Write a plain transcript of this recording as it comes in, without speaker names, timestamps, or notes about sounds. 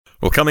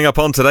Well, coming up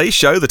on today's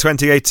show, the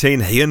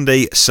 2018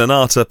 Hyundai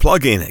Sonata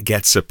plug-in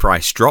gets a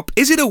price drop.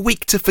 Is it a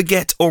week to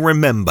forget or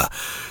remember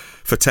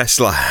for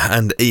Tesla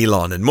and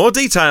Elon? And more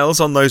details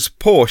on those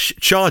Porsche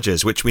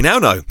Chargers, which we now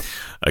know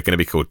are going to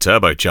be called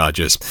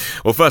turbochargers.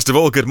 Well, first of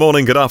all, good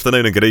morning, good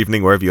afternoon and good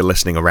evening, wherever you're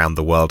listening around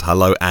the world.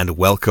 Hello and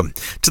welcome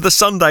to the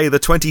Sunday, the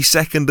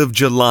 22nd of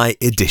July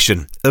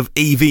edition of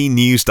EV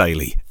News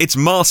Daily. It's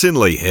Martyn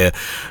Lee here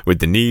with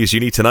the news you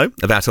need to know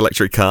about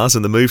electric cars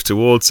and the move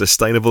towards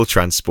sustainable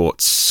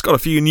transport. Got a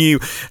few new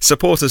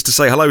supporters to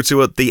say hello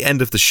to at the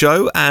end of the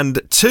show and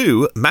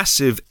two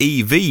massive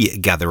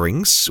EV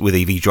gatherings with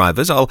EV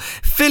drivers. I'll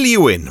fill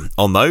you in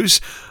on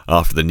those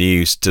after the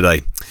news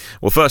today.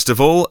 Well, first of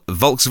all,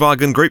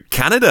 Volkswagen Group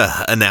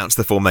Canada announced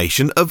the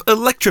formation of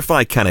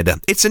Electrify Canada.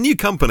 It's a new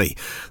company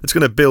that's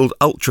going to build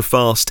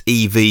ultra-fast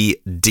EV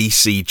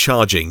DC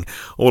charging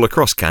all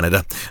across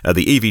Canada.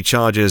 The EV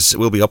chargers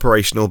will be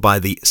operational by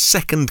the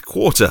second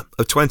quarter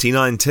of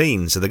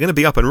 2019, so they're going to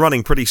be up and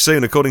running pretty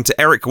soon, according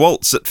to Eric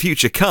Waltz at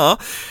Future Car.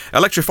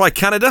 Electrify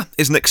Canada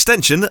is an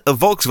extension of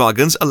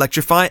Volkswagen's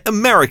Electrify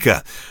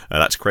America.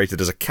 That's created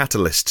as a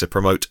catalyst to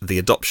promote the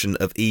adoption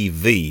of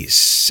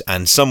EVs,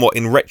 and somewhat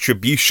in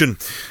retribution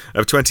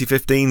of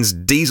 2015's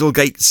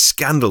dieselgate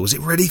scandal. Was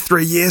it really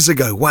 3 years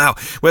ago? Wow.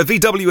 Where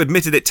VW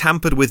admitted it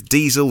tampered with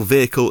diesel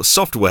vehicle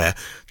software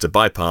to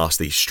bypass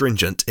the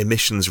stringent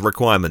emissions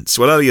requirements.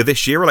 Well, earlier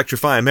this year,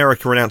 Electrify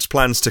America announced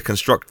plans to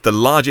construct the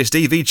largest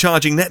EV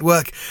charging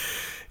network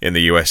in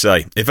the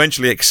USA,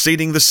 eventually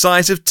exceeding the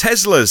size of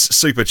Tesla's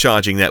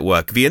supercharging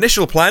network. The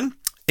initial plan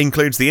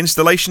includes the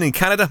installation in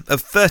Canada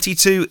of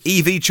 32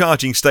 EV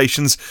charging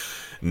stations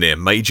near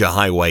major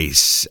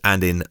highways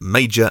and in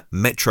major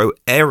metro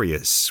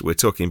areas. We're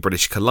talking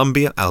British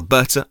Columbia,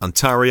 Alberta,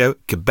 Ontario,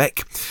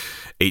 Quebec.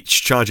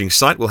 Each charging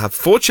site will have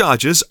 4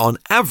 chargers on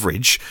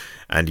average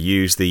and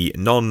use the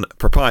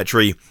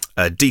non-proprietary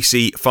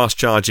DC fast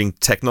charging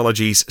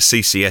technologies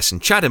CCS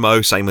and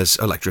CHAdeMO, same as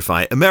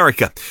Electrify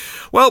America.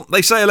 Well,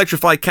 they say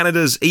Electrify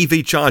Canada's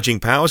EV charging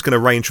power is going to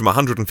range from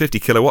 150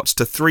 kilowatts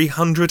to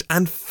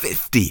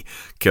 350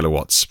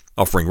 kilowatts,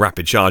 offering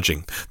rapid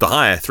charging. The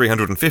higher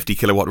 350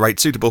 kilowatt rate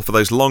suitable for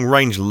those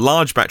long-range,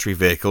 large battery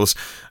vehicles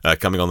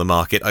coming on the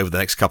market over the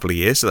next couple of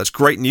years. So that's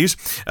great news.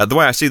 The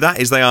way I see that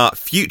is they are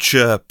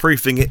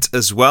future-proofing it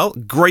as well.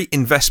 Great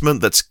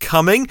investment that's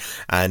coming,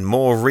 and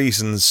more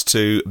reasons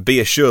to be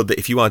assured that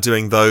if you are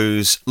doing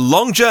those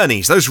long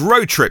journeys, those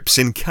road trips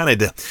in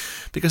Canada,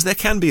 because there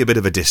can be a bit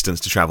of a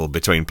distance to travel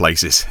between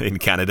places in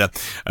Canada,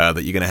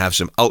 that you're going to have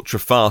some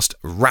ultra-fast,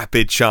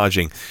 rapid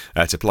charging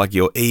to plug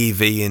your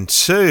EV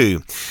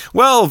into.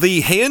 Well,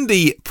 the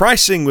Hyundai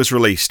pricing was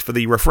released for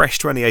the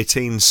refreshed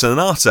 2018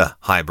 Sonata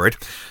hybrid a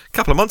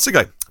couple of months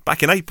ago,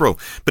 back in April,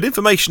 but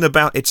information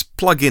about its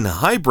plug-in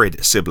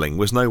hybrid sibling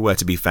was nowhere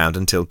to be found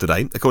until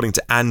today, according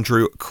to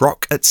Andrew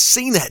Crock at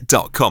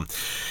cnet.com.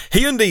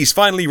 Hyundai's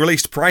finally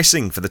released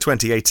pricing for the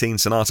 2018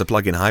 Sonata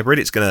plug-in hybrid.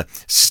 It's going to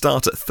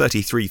start at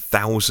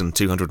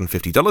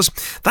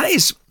 $33,250. That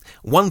is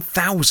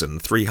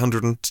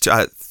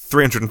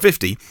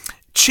 $1,350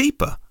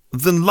 cheaper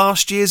than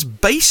last year's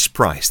base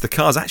price. The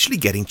car's actually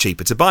getting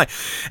cheaper to buy.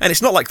 And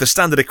it's not like the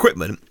standard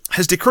equipment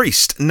has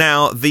decreased.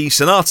 Now, the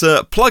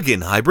Sonata plug-in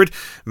hybrid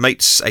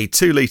mates a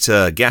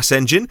 2-litre gas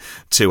engine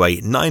to a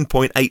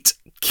 9.8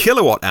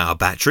 kilowatt-hour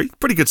battery.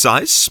 Pretty good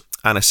size.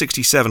 And a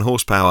 67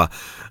 horsepower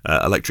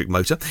electric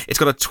motor. It's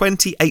got a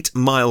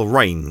 28-mile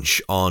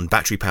range on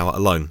battery power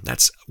alone.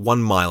 That's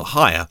 1 mile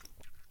higher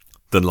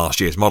than last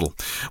year's model.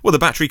 Well, the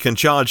battery can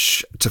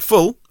charge to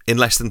full in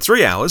less than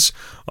 3 hours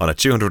on a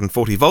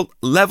 240-volt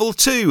level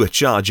 2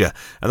 charger.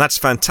 And that's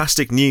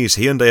fantastic news.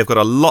 Hyundai have got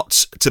a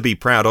lot to be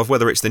proud of,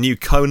 whether it's the new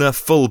Kona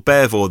full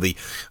BEV or the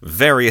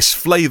various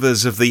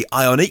flavours of the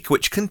Ioniq,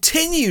 which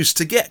continues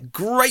to get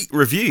great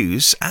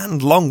reviews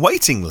and long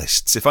waiting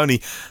lists. If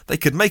only they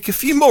could make a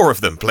few more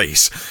of them,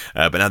 please.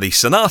 But now the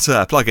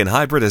Sonata plug-in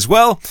hybrid as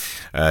well,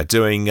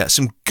 doing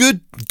some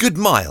good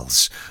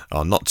miles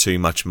on not too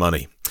much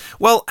money.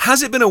 Well,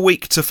 has it been a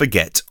week to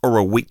forget or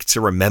a week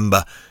to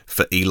remember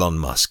for Elon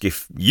Musk?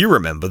 If you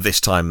remember, this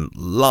time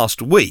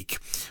last week,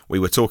 we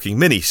were talking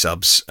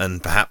mini-subs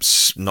and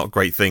perhaps not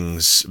great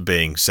things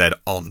being said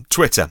on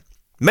Twitter.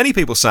 Many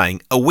people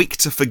saying a week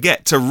to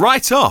forget, to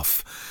write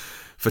off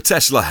for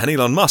Tesla and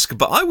Elon Musk.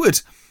 But how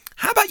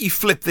about you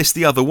flip this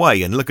the other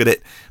way and look at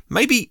it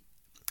maybe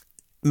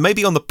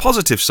on the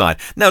positive side.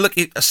 Now, look,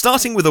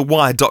 starting with a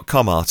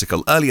Wired.com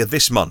article earlier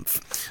this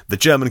month, the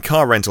German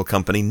car rental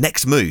company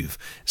Next Move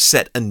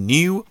set a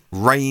new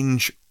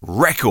range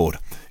record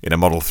in a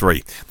Model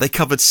 3. They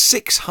covered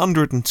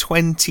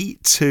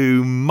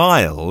 622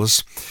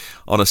 miles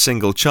on a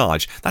single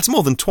charge. That's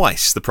more than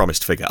twice the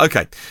promised figure.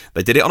 Okay,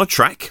 they did it on a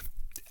track,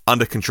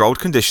 under controlled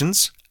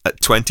conditions,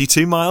 at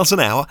 22 miles an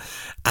hour,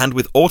 and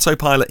with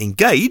autopilot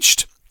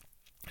engaged,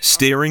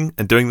 steering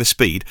and doing the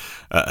speed.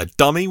 A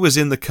dummy was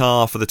in the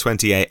car for the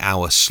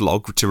 28-hour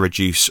slog to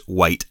reduce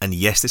weight, and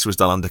yes, this was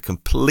done under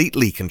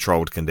completely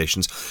controlled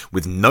conditions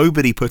with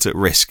nobody put at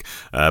risk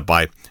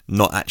by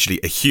not actually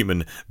a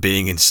human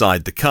being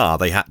inside the car.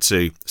 They had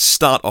to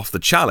start off the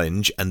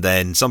challenge, and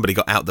then somebody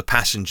got out the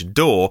passenger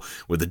door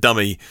with the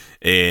dummy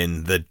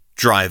in the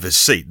driver's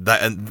seat.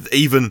 And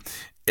even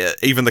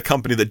the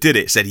company that did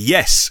it said,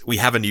 yes, we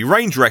have a new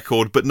range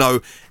record, but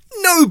no,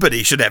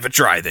 nobody should ever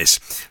try this.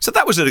 So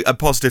that was a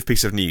positive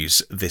piece of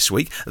news this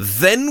week.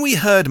 Then we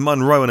heard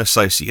Munro and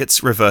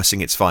Associates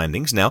reversing its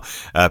findings. Now,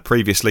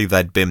 previously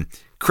they'd been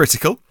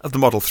critical of the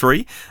Model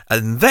 3,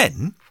 and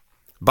then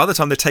by the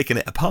time they'd taken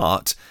it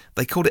apart,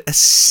 they called it a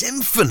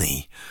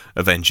symphony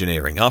of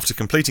engineering. After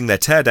completing their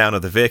teardown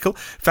of the vehicle,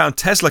 found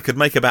Tesla could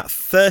make about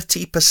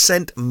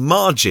 30%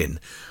 margin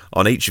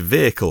on each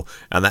vehicle,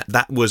 and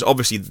that was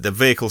obviously the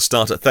vehicles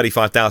start at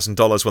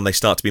 $35,000 when they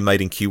start to be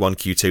made in Q1,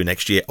 Q2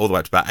 next year, all the way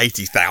up to about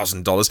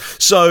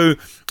 $80,000. So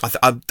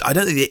I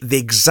don't think the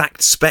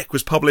exact spec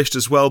was published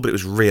as well, but it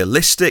was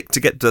realistic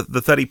to get the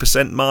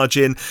 30%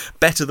 margin,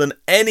 better than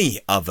any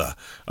other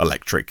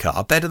electric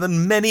car, better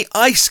than many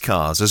ICE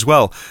cars as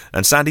well.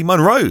 And Sandy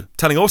Munro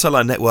telling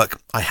Autoline Network,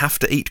 "I have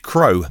to eat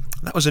crow."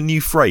 That was a new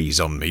phrase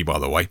on me, by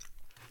the way.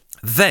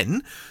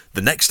 Then,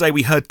 the next day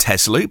we heard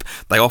Tesloop.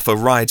 They offer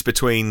rides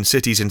between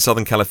cities in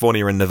Southern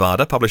California and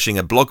Nevada, publishing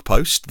a blog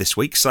post this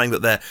week saying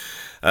that their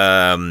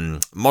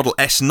Model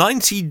S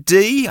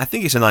 90D, I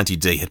think it's a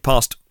 90D, had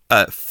passed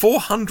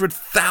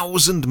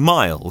 400,000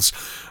 miles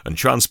and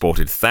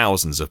transported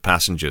thousands of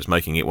passengers,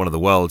 making it one of the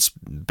world's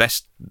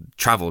best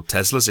travelled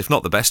Teslas, if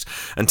not the best.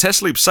 And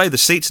Tesloop say the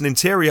seats and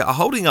interior are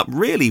holding up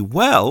really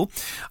well.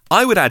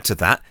 I would add to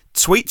that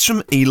tweets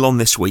from Elon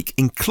this week,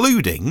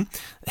 including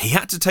he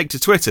had to take to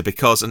Twitter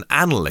because an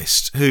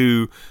analyst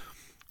who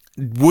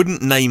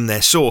wouldn't name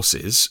their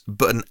sources,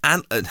 but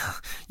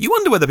you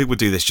wonder whether people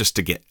do this just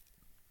to get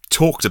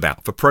talked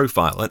about for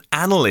profile. An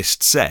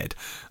analyst said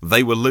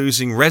they were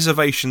losing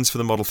reservations for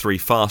the Model 3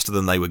 faster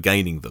than they were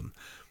gaining them,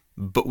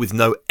 but with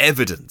no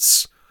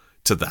evidence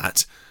to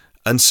that.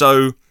 And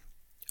so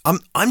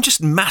I'm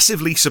just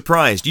massively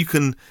surprised. You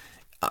can,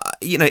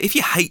 if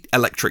you hate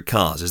electric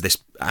cars, as this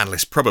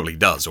analyst probably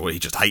does, or he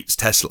just hates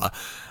Tesla,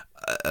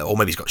 or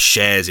maybe he's got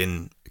shares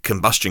in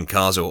combustion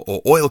cars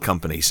or oil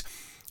companies,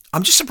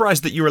 I'm just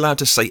surprised that you're allowed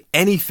to say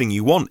anything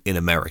you want in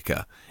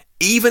America,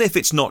 even if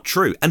it's not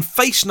true, and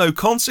face no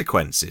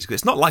consequences.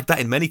 It's not like that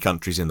in many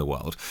countries in the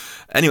world.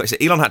 Anyway, so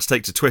Elon had to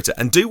take to Twitter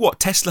and do what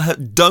Tesla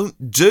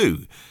don't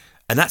do,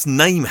 and that's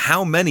name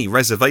how many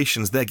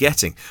reservations they're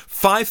getting.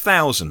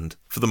 5,000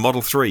 for the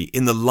Model 3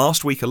 in the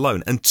last week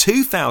alone, and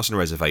 2,000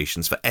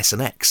 reservations for S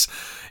and X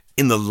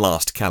in the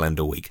last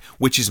calendar week,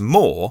 which is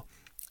more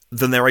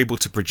than they're able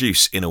to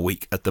produce in a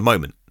week at the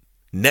moment.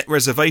 Net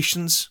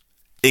reservations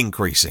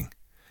increasing.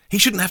 He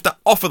shouldn't have to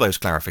offer those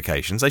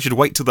clarifications. They should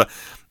wait till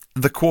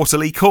the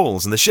quarterly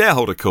calls and the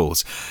shareholder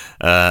calls.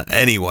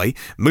 Anyway,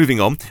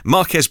 moving on.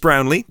 Marques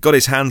Brownlee got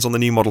his hands on the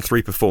new Model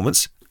 3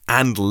 Performance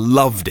and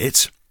loved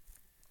it.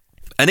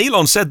 And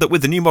Elon said that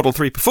with the new Model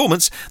 3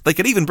 Performance, they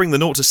could even bring the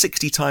 0 to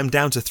 60 time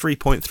down to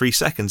 3.3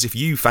 seconds if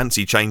you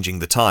fancy changing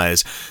the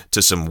tyres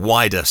to some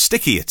wider,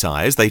 stickier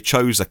tyres. They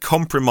chose a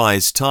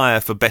compromise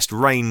tyre for best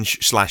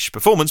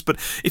range/performance, but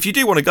if you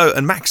do want to go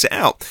and max it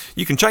out,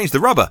 you can change the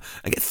rubber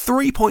and get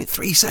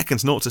 3.3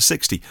 seconds 0 to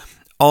 60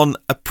 on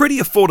a pretty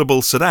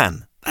affordable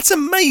sedan. That's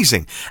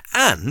amazing.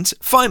 And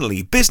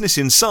finally, Business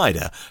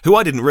Insider, who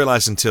I didn't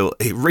realise until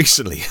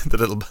recently, the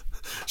little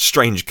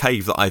strange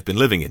cave that I've been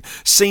living in,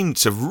 seemed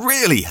to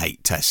really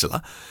hate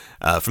Tesla.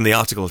 From the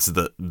articles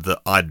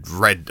that I'd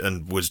read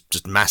and was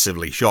just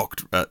massively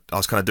shocked. I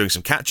was kind of doing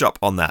some catch up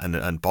on that, and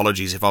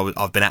apologies if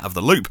I've been out of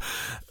the loop.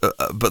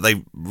 But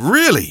they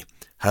really,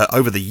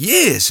 over the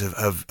years,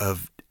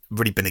 have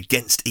really been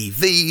against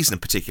EVs,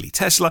 and particularly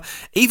Tesla.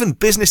 Even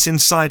Business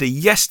Insider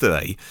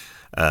yesterday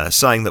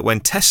saying that when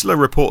Tesla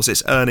reports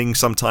its earnings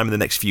sometime in the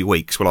next few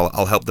weeks, well,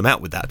 I'll help them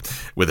out with that,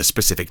 with a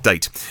specific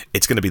date.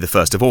 It's going to be the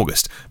 1st of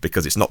August,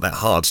 because it's not that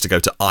hard to go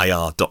to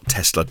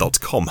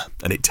ir.tesla.com,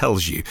 and it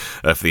tells you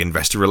for the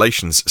investor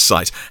relations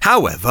site.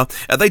 However,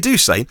 they do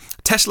say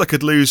Tesla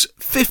could lose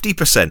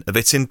 50% of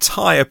its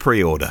entire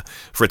pre-order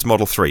for its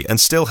Model 3 and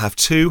still have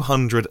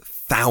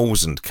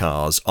 200,000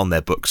 cars on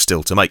their books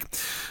still to make.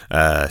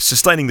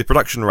 Sustaining the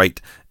production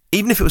rate,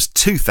 even if it was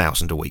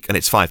 2,000 a week and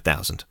it's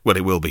 5,000, well,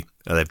 it will be.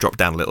 They've dropped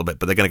down a little bit,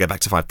 but they're going to go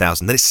back to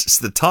 5,000. Then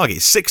the target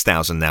is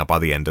 6,000 now by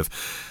the end of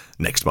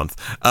next month.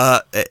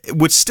 It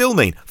would still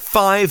mean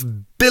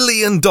 $5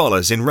 billion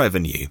in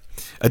revenue,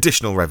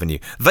 additional revenue.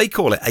 They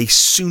call it a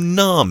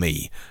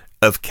tsunami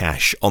of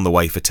cash on the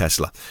way for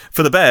Tesla.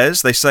 For the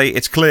bears, they say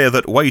it's clear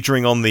that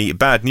wagering on the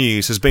bad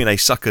news has been a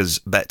sucker's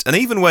bet. And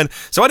even when...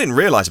 So I didn't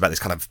realise about this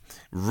kind of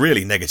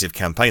really negative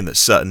campaign that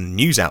certain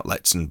news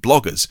outlets and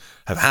bloggers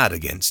have had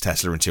against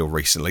Tesla until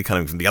recently,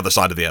 coming from the other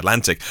side of the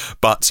Atlantic.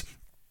 But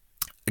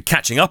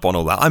catching up on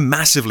all that, I'm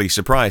massively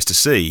surprised to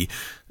see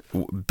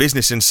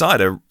Business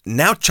Insider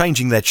now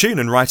changing their tune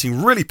and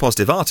writing really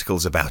positive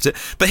articles about it.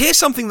 But here's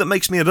something that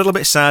makes me a little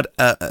bit sad,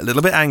 a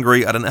little bit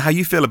angry. I don't know how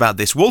you feel about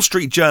this. Wall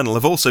Street Journal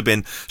have also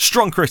been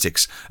strong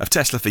critics of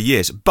Tesla for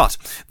years, but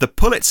the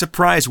Pulitzer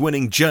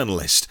Prize-winning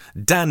journalist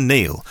Dan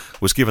Neal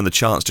was given the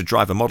chance to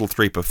drive a Model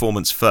 3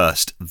 Performance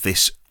first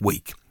this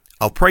week.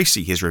 I'll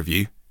précis his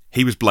review.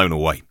 He was blown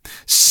away.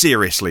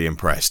 Seriously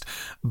impressed.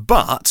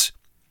 But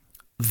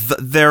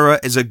there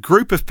is a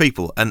group of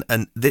people, and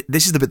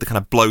this is the bit that kind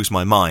of blows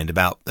my mind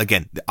about,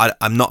 again,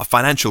 I'm not a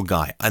financial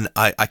guy, and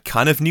I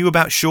kind of knew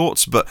about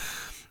shorts, but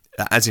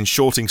as in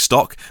shorting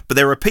stock, but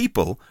there are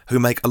people who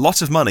make a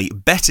lot of money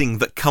betting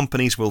that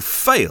companies will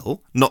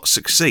fail, not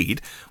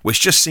succeed,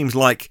 which just seems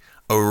like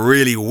a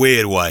really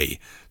weird way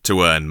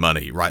to earn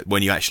money, right?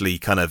 When you actually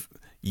kind of,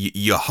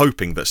 you're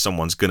hoping that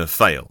someone's going to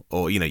fail,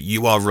 or,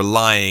 you are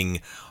relying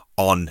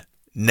on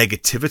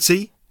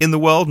negativity in the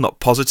world,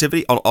 not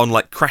positivity, on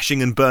like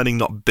crashing and burning,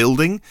 not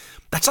building.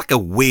 That's like a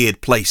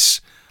weird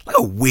place. Like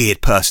a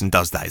weird person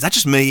does that. Is that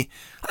just me?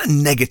 A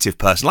negative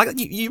person. Like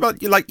you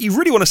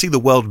really want to see the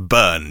world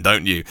burn,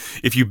 don't you?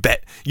 If you're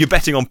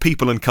betting on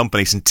people and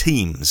companies and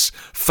teams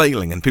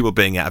failing and people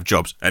being out of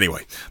jobs.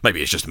 Anyway,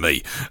 maybe it's just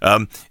me.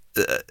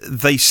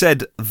 They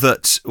said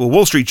that,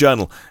 Wall Street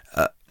Journal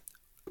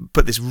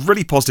put this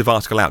really positive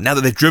article out now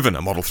that they've driven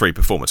a Model 3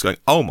 Performance, going,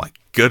 oh my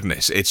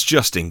goodness, it's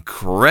just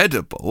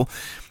incredible.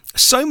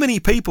 So many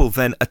people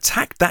then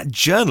attacked that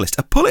journalist,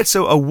 a Pulitzer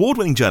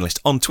award-winning journalist,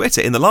 on Twitter.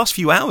 In the last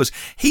few hours,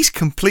 he's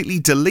completely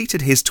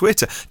deleted his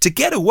Twitter to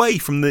get away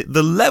from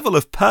the level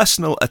of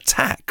personal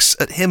attacks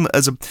at him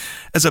as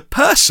a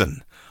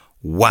person.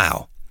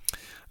 Wow.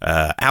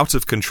 Out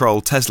of control,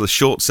 Tesla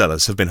short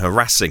sellers have been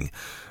harassing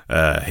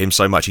him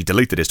so much he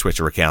deleted his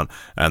Twitter account,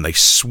 and they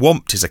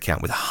swamped his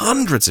account with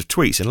hundreds of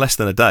tweets in less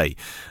than a day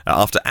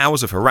after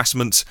hours of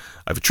harassment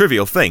over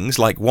trivial things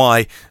like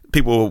why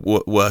people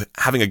were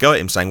having a go at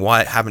him, saying,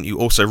 why haven't you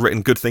also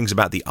written good things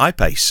about the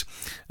I-Pace?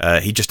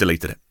 He just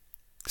deleted it.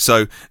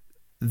 So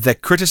they're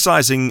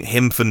criticising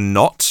him for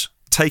not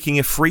taking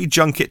a free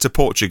junket to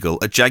Portugal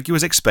at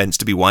Jaguar's expense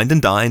to be wined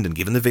and dined and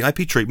given the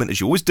VIP treatment, as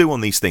you always do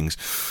on these things.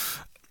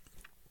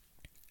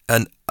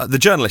 And the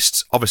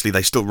journalists, obviously,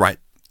 they still write,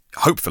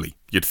 hopefully,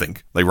 you'd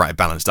think, they write a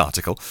balanced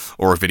article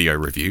or a video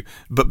review.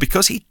 But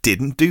because he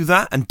didn't do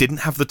that and didn't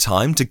have the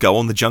time to go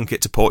on the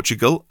junket to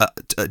Portugal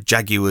at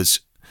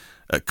Jaguar's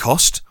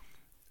cost,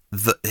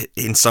 that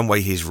in some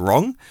way he's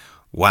wrong.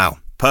 Wow.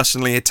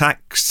 Personally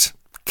attacked.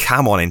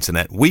 Come on,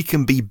 internet. We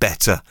can be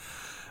better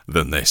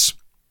than this.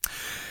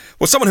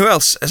 Well, someone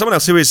else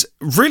who is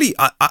really,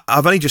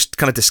 I've only just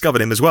kind of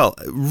discovered him as well,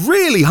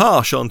 really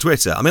harsh on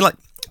Twitter. I mean, like,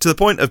 to the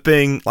point of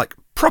being, like,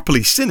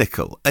 properly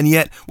cynical, and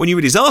yet when you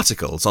read his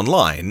articles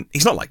online,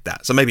 he's not like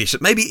that. So maybe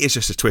it's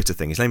just a Twitter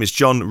thing. His name is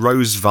John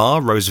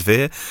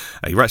Rosevere.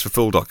 He writes for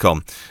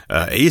Fool.com.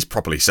 He is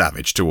properly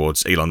savage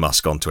towards Elon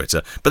Musk on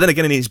Twitter. But then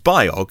again, in his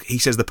biog, he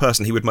says the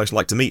person he would most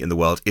like to meet in the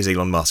world is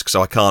Elon Musk.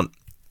 So I can't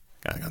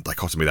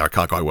dichotomy there. I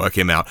can't quite work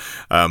him out.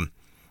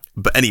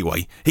 But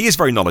anyway, he is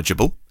very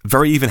knowledgeable,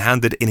 very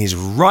even-handed in his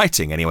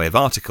writing, anyway, of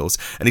articles,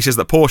 and he says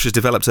that Porsche has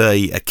developed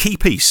a key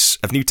piece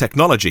of new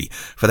technology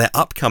for their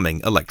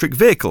upcoming electric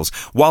vehicles.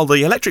 While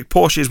the electric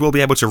Porsches will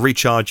be able to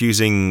recharge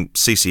using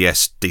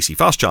CCS DC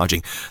fast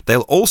charging,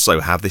 they'll also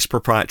have this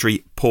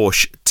proprietary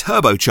Porsche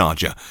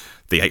turbocharger,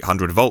 the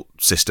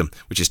 800-volt system,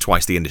 which is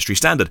twice the industry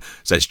standard,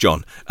 says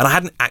John. And I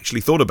hadn't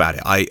actually thought about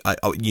it.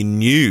 You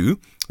knew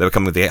they were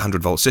coming with the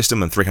 800-volt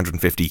system and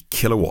 350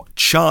 kilowatt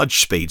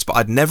charge speeds, but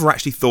I'd never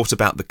actually thought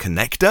about the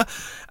connector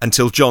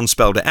until John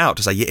spelled it out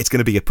to say, yeah, it's going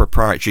to be a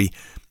proprietary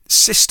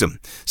system.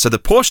 So the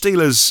Porsche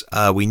dealers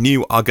we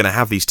knew are going to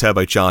have these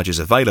turbochargers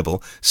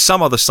available.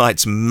 Some other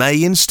sites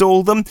may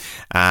install them,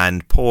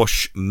 and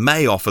Porsche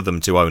may offer them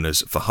to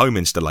owners for home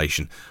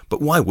installation.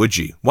 But why would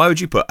you? Why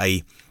would you put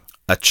a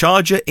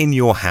charger in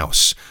your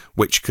house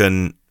which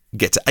can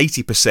get to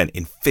 80%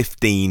 in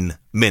 15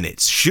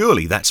 minutes?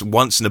 Surely that's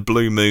once in a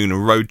blue moon,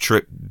 road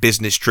trip,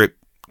 business trip,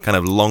 kind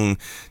of long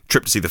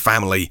trip to see the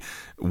family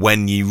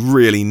when you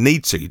really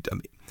need to. I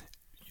mean,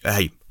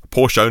 hey,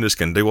 Porsche owners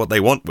can do what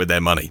they want with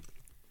their money.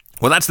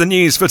 Well, that's the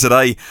news for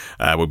today.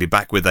 We'll be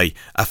back with a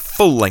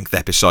full-length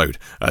episode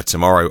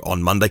tomorrow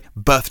on Monday.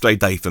 Birthday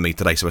day for me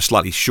today, so a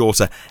slightly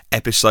shorter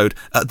episode.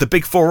 The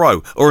Big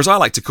 4-0, or as I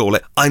like to call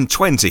it, I'm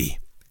 20.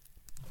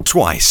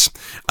 Twice.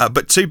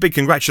 But two big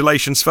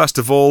congratulations. First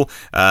of all,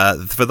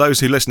 for those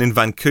who listen in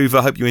Vancouver,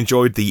 I hope you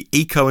enjoyed the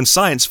Eco and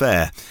Science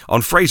Fair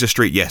on Fraser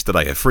Street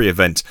yesterday, a free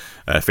event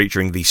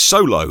featuring the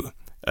Solo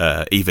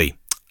EV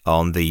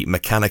on the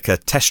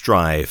Mechanica test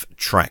drive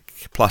track,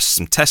 plus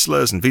some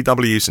Teslas and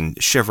VWs and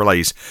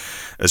Chevrolets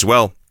as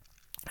well.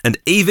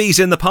 And EVs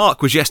in the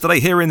Park was yesterday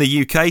here in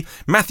the UK.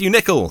 Matthew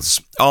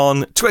Nichols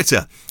on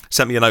Twitter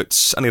sent me a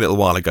note only a little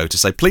while ago to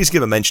say, please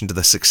give a mention to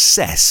the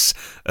success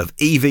of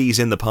EVs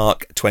in the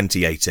Park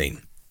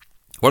 2018.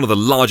 One of the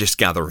largest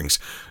gatherings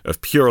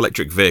of pure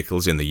electric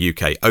vehicles in the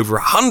UK, over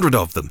 100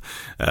 of them.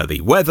 The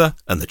weather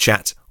and the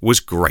chat was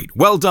great.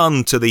 Well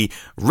done to the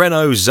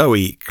Renault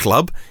Zoe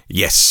Club,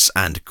 yes,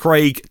 and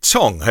Craig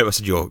Tong. I hope I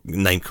said your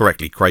name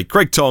correctly, Craig.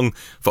 Craig Tong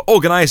for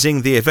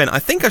organising the event. I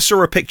think I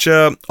saw a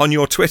picture on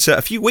your Twitter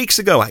a few weeks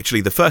ago,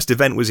 actually. The first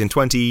event was in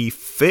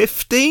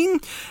 2015,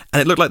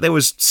 and it looked like there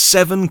was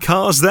 7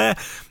 cars there.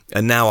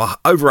 And now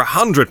over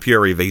 100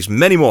 pure EVs,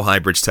 many more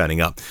hybrids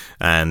turning up,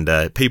 and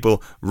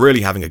people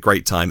really having a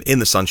great time in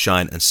the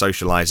sunshine and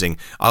socialising.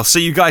 I'll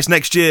see you guys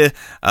next year,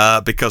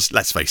 because,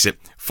 let's face it,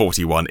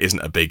 41 isn't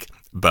a big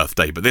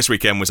birthday, but this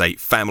weekend was a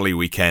family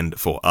weekend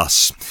for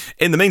us.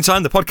 In the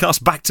meantime, the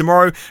podcast back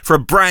tomorrow for a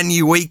brand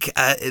new week.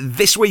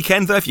 This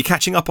weekend, though, if you're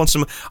catching up on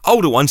some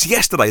older ones,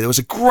 yesterday there was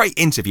a great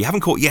interview. You haven't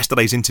caught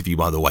yesterday's interview,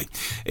 by the way.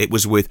 It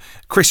was with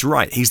Chris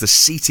Wright. He's the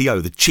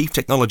CTO, the Chief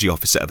Technology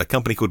Officer of a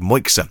company called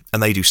Moixa,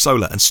 and they do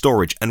solar and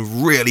storage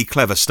and really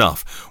clever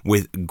stuff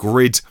with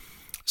grid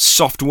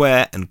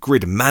software and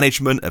grid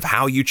management of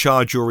how you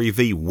charge your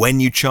EV, when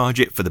you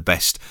charge it for the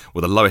best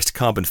or the lowest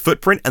carbon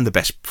footprint and the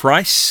best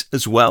price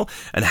as well,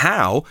 and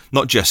how,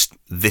 not just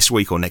this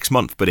week or next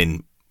month, but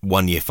in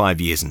 1 year,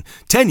 5 years and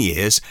 10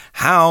 years,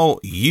 how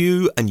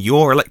you and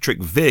your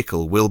electric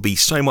vehicle will be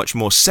so much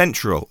more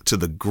central to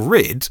the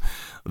grid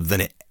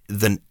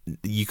than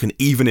you can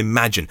even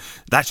imagine.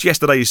 That's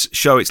yesterday's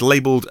show. It's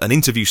labelled an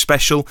interview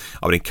special.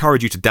 I would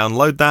encourage you to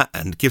download that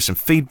and give some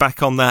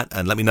feedback on that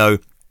and let me know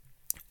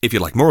if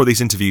you'd like more of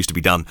these interviews to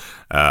be done.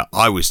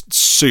 I was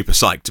super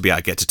psyched to be able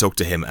to get to talk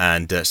to him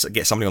and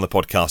get somebody on the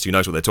podcast who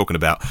knows what they're talking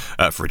about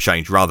for a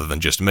change rather than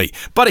just me.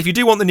 But if you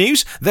do want the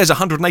news, there's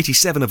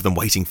 187 of them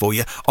waiting for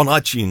you on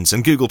iTunes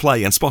and Google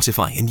Play and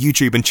Spotify and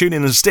YouTube and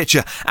TuneIn and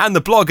Stitcher and the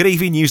blog at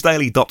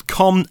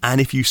evnewsdaily.com. And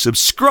if you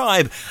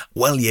subscribe,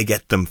 well, you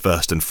get them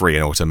first and free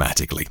and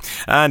automatically.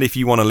 And if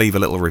you want to leave a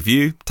little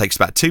review, takes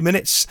about 2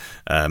 minutes,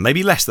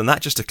 maybe less than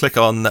that, just to click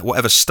on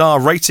whatever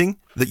star rating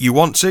that you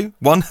want to.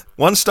 One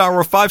star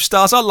or 5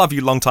 stars. I love you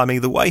long time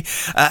either way.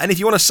 And if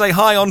you want to say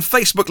hi on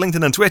Facebook,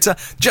 LinkedIn and Twitter,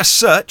 just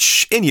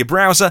search in your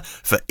browser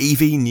for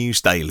EV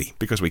News Daily,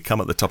 because we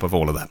come at the top of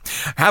all of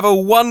that. Have a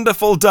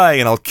wonderful day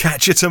and I'll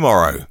catch you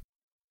tomorrow.